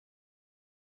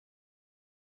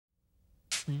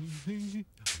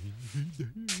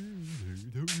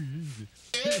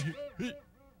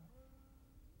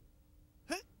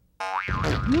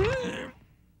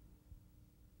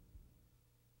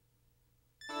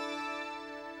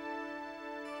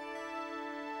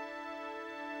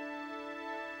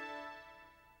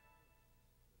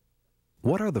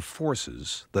What are the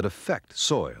forces that affect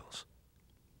soils?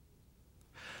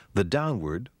 The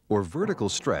downward or vertical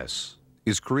stress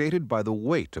is created by the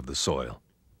weight of the soil.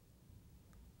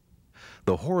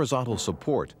 The horizontal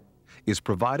support is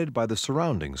provided by the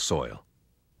surrounding soil.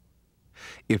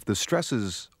 If the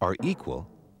stresses are equal,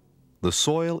 the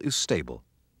soil is stable.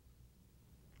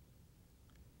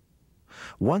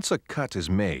 Once a cut is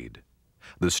made,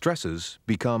 the stresses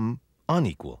become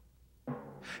unequal,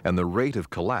 and the rate of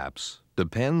collapse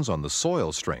depends on the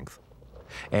soil strength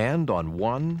and on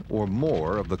one or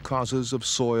more of the causes of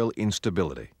soil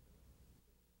instability.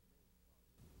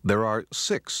 There are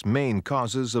 6 main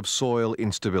causes of soil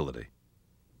instability.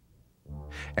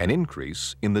 An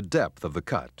increase in the depth of the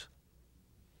cut.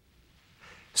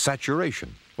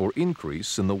 Saturation or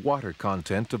increase in the water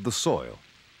content of the soil.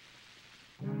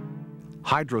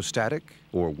 Hydrostatic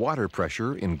or water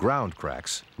pressure in ground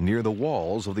cracks near the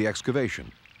walls of the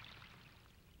excavation.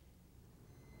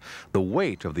 The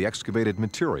weight of the excavated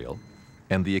material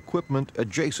and the equipment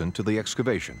adjacent to the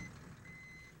excavation.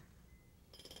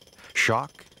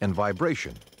 Shock and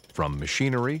vibration from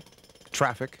machinery,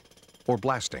 traffic, or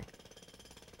blasting.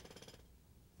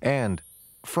 And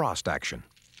frost action.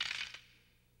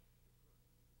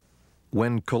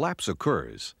 When collapse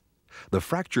occurs, the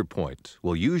fracture point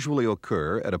will usually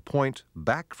occur at a point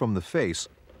back from the face,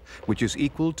 which is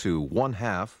equal to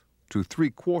 1/2 to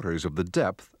 3/4 of the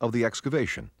depth of the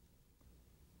excavation.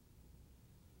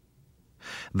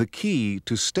 The key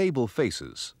to stable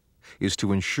faces is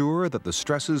to ensure that the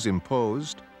stresses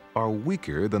imposed are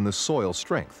weaker than the soil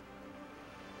strength.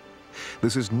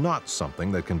 This is not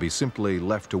something that can be simply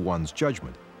left to one's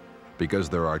judgment, because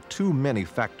there are too many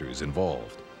factors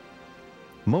involved.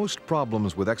 Most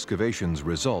problems with excavations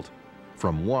result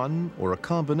from one or a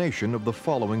combination of the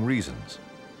following reasons: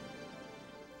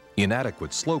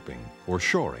 inadequate sloping or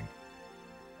shoring,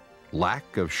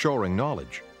 lack of shoring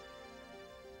knowledge,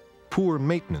 poor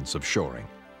maintenance of shoring,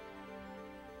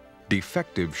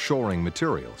 defective shoring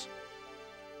materials,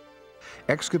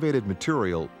 excavated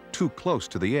material too close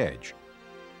to the edge,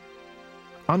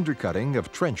 undercutting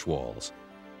of trench walls,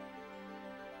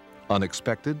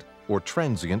 unexpected or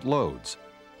transient loads,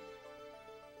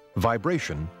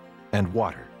 vibration and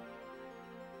water.